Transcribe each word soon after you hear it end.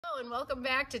Hello and welcome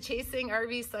back to Chasing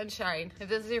RV Sunshine. If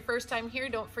this is your first time here,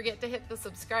 don't forget to hit the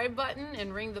subscribe button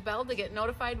and ring the bell to get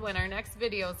notified when our next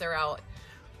videos are out.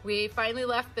 We finally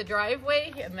left the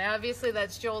driveway, and obviously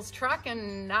that's Joel's truck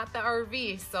and not the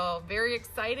RV, so very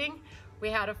exciting. We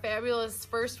had a fabulous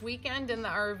first weekend in the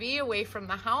RV away from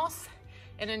the house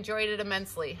and enjoyed it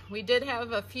immensely. We did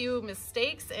have a few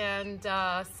mistakes and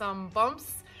some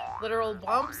bumps, literal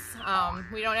bumps.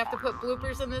 We don't have to put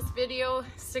bloopers in this video.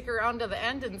 Stick around to the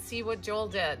end and see what Joel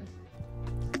did.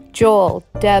 Joel,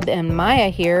 Deb, and Maya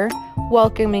here,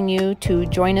 welcoming you to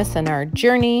join us in our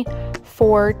journey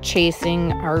for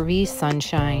Chasing RV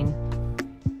Sunshine.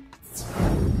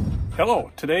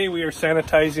 Hello, today we are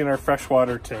sanitizing our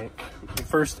freshwater tank. We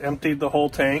first emptied the whole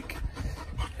tank,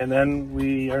 and then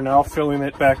we are now filling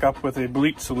it back up with a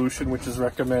bleach solution, which is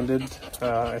recommended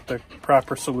at the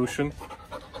proper solution.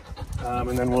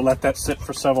 And then we'll let that sit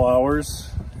for several hours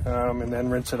and then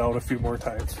rinse it out a few more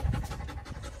times.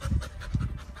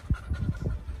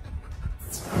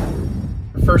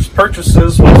 Our first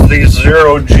purchases was these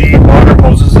 0G water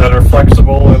hoses that are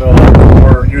flexible and a lot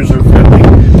more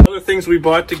user-friendly. Other things we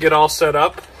bought to get all set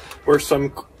up were some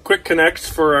quick connects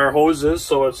for our hoses,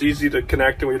 so it's easy to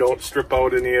connect and we don't strip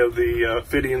out any of the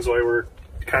fittings while we're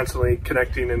constantly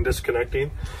connecting and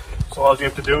disconnecting. So all you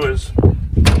have to do is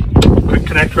quick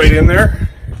connect right in there,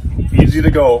 easy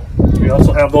to go. We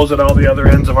also have those at all the other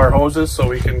ends of our hoses, so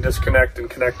we can disconnect and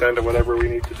connect onto whatever we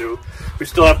need to do. We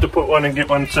still have to put one and get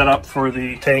one set up for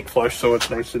the tank flush, so it's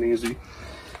nice and easy.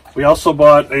 We also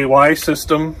bought a Y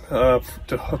system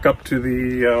to hook up to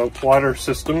the water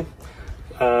system,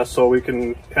 so we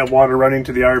can have water running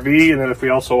to the RV, and then if we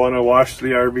also want to wash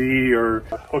the RV or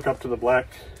hook up to the black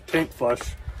tank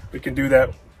flush, we can do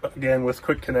that again with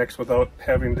quick connects without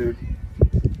having to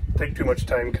take too much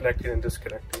time connecting and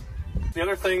disconnecting. The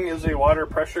other thing is a water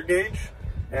pressure gauge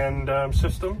and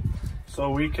system, so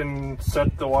we can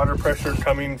set the water pressure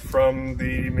coming from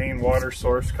the main water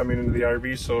source coming into the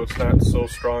RV, so it's not so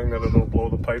strong that it'll blow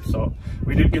the pipes out.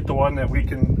 We did get the one that we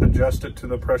can adjust it to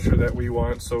the pressure that we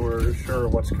want, so we're sure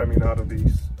of what's coming out of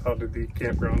the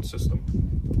campground system.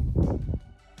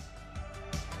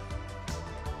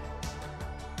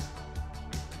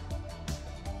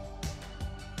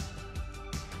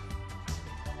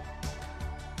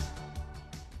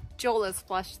 Joel has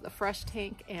flushed the fresh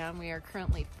tank and we are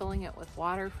currently filling it with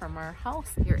water from our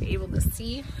house. You're able to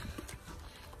see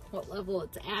what level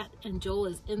it's at, and Joel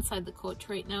is inside the coach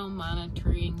right now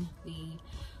monitoring the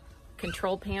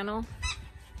control panel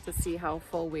to see how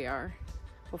full we are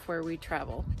before we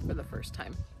travel for the first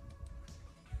time.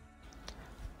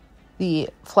 The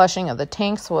flushing of the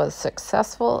tanks was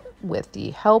successful with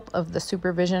the help of the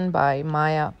supervision by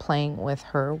Maya playing with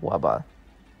her wubba.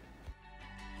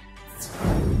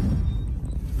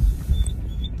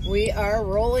 We are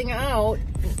rolling out.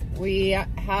 We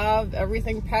have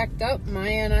everything packed up. Maya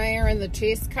and I are in the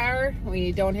chase car.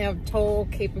 We don't have tow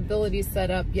capability set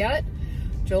up yet.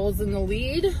 Joel's in the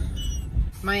lead.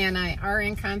 Maya and I are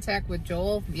in contact with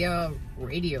Joel via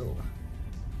radio.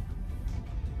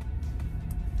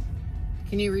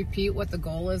 Can you repeat what the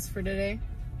goal is for today?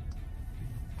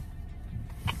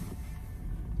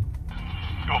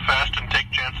 Go fast and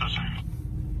take chances.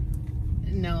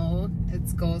 No,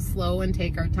 it's go slow and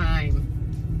take our time.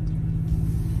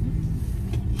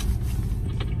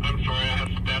 I'm sorry, I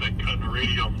have static on the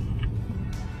radio.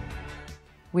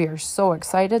 We are so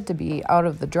excited to be out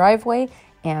of the driveway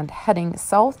and heading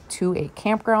south to a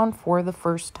campground for the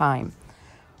first time.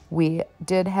 We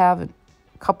did have a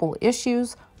couple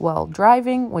issues while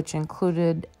driving, which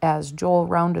included, as Joel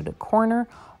rounded a corner,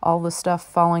 all the stuff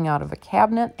falling out of a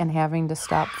cabinet and having to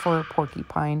stop for a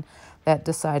porcupine that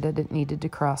decided it needed to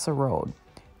cross a road.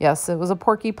 Yes, it was a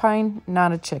porcupine,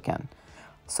 not a chicken.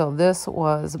 So this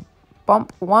was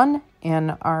bump one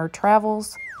in our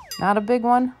travels. Not a big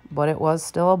one, but it was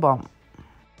still a bump.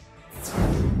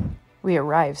 We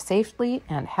arrived safely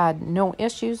and had no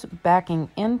issues backing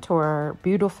into our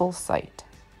beautiful site.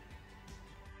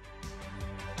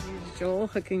 Here's Joel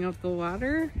hooking up the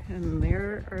water, and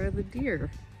there are the deer.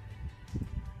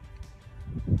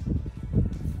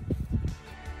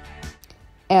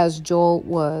 As Joel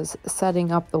was setting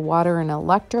up the water and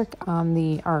electric on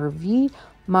the RV,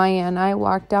 Maya and I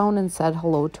walked down and said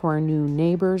hello to our new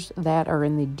neighbors that are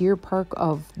in the deer park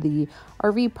of the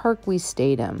RV park we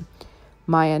stayed in.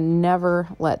 Maya never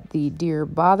let the deer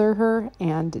bother her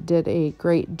and did a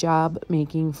great job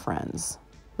making friends.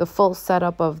 The full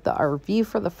setup of the RV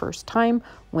for the first time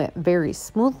went very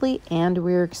smoothly, and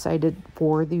we're excited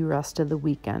for the rest of the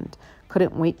weekend.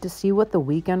 Couldn't wait to see what the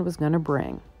weekend was going to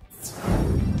bring.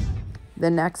 The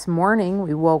next morning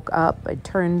we woke up, I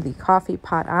turned the coffee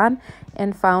pot on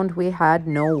and found we had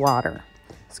no water.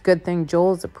 It's a good thing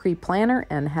Joel is a pre-planner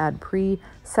and had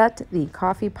pre-set the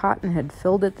coffee pot and had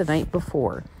filled it the night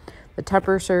before. The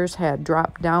temperatures had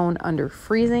dropped down under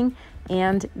freezing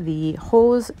and the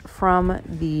hose from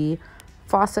the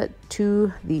faucet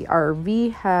to the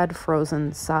RV had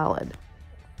frozen solid.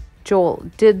 Joel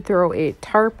did throw a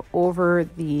tarp over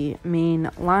the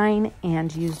main line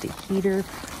and used a heater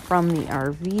from the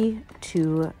RV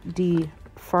to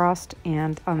defrost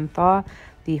and unthaw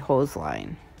the hose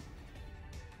line.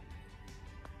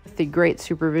 With the great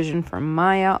supervision from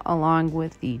Maya along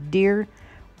with the deer,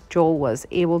 Joel was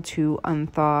able to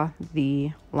unthaw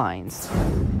the lines.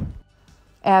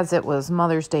 As it was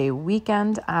Mother's Day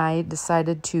weekend, I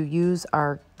decided to use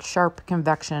our Sharp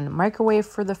convection microwave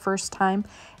for the first time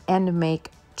and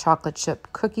make chocolate chip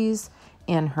cookies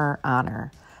in her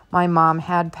honor. My mom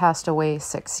had passed away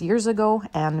 6 years ago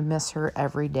and miss her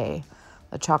every day.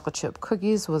 The chocolate chip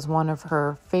cookies was one of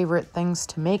her favorite things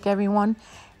to make everyone,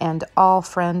 and all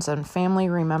friends and family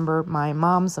remember my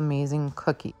mom's amazing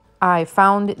cookie. I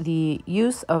found the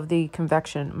use of the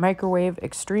convection microwave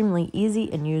extremely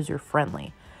easy and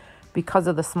user-friendly. Because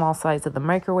of the small size of the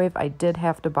microwave, I did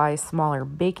have to buy smaller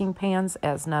baking pans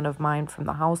as none of mine from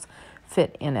the house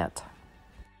fit in it.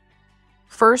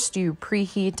 First, you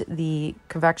preheat the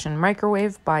convection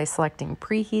microwave by selecting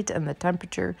preheat and the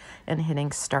temperature and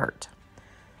hitting start.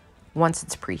 Once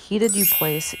it's preheated, you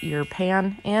place your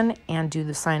pan in and do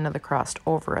the sign of the cross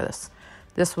over this.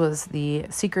 This was the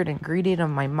secret ingredient of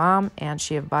my mom, and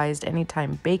she advised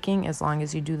anytime baking, as long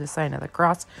as you do the sign of the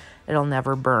cross, it'll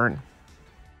never burn.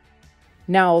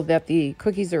 Now that the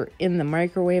cookies are in the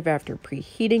microwave after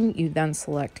preheating, you then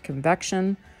select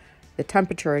convection, the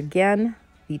temperature again,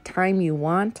 the time you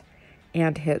want,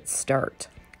 and hit start.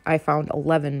 I found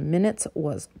 11 minutes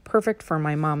was perfect for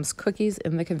my mom's cookies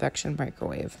in the convection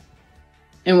microwave.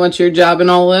 And what's your job in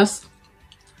all this?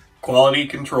 Quality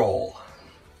control.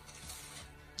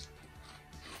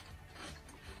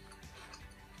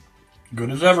 Good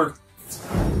as ever.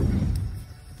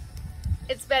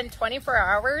 It's been 24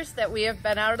 hours that we have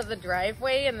been out of the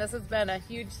driveway, and this has been a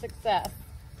huge success.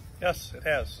 Yes, it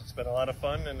has. It's been a lot of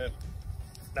fun, and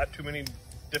not too many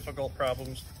difficult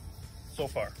problems so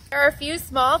far. There are a few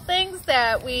small things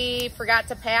that we forgot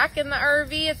to pack in the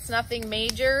RV. It's nothing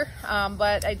major,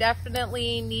 but I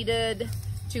definitely needed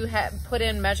to put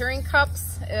in measuring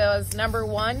cups. It was number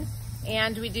one,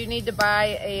 and we do need to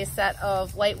buy a set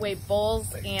of lightweight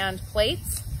bowls and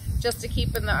plates just to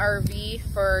keep in the RV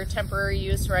for temporary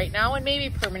use right now and maybe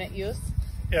permanent use.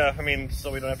 Yeah, I mean,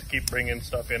 so we don't have to keep bringing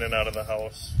stuff in and out of the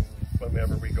house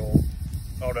whenever we go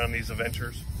out on these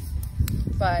adventures.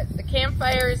 But the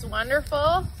campfire is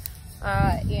wonderful,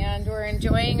 and we're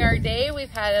enjoying our day. We've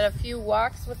had a few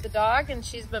walks with the dog, and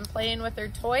she's been playing with her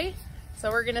toy. So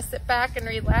we're gonna sit back and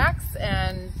relax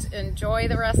and enjoy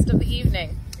the rest of the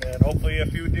evening. And hopefully a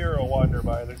few deer will wander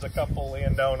by. There's a couple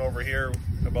laying down over here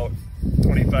about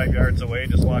 25 yards away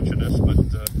just watching us, but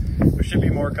there should be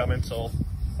more coming, so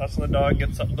us and the dog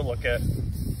get something to look at.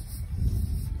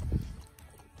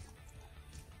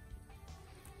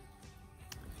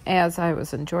 As I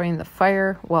was enjoying the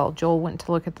fire while Joel went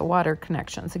to look at the water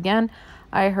connections again,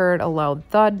 I heard a loud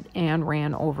thud and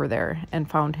ran over there and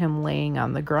found him laying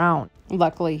on the ground.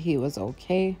 Luckily, he was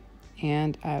okay,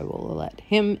 and I will let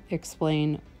him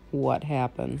explain what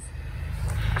happened.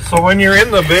 So when you're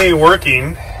in the bay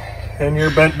working and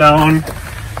you're bent down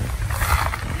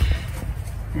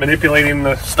manipulating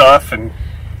the stuff and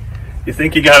you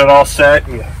think you got it all set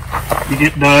and you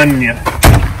get done and you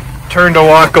turn to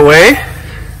walk away,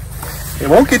 it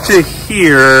won't get you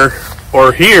here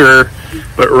or here,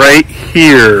 but right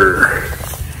here.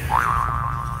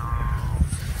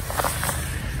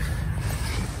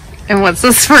 And what's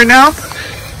this for now?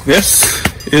 This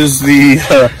is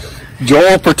the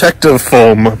Joel protective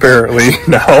foam, apparently,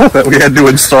 now that we had to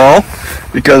install,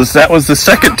 because that was the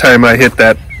second time I hit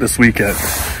that this weekend.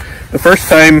 The first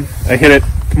time I hit it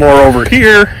more over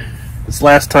here, this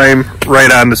last time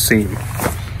right on the seam.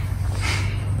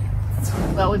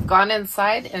 Well, we've gone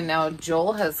inside and now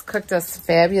Joel has cooked us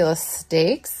fabulous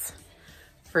steaks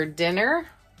for dinner.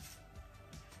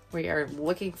 We are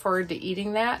looking forward to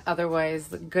eating that. Otherwise,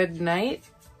 good night.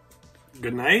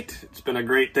 Good night. It's been a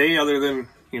great day, other than,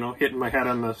 you know, hitting my head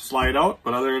on the slide out.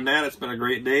 But other than that, it's been a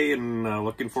great day, and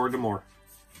looking forward to more.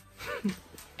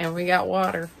 And we got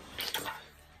water.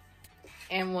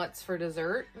 And what's for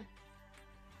dessert?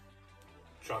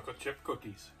 Chocolate chip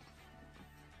cookies.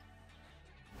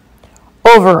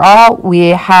 Overall, we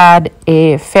had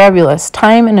a fabulous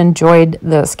time and enjoyed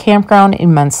this campground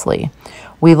immensely.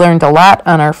 We learned a lot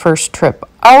on our first trip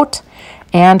out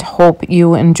and hope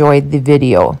you enjoyed the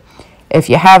video. If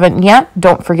you haven't yet,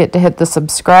 don't forget to hit the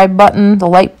subscribe button, the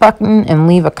like button, and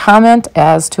leave a comment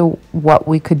as to what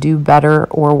we could do better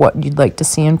or what you'd like to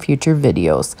see in future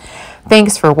videos.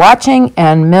 Thanks for watching,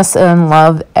 and miss and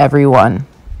love everyone.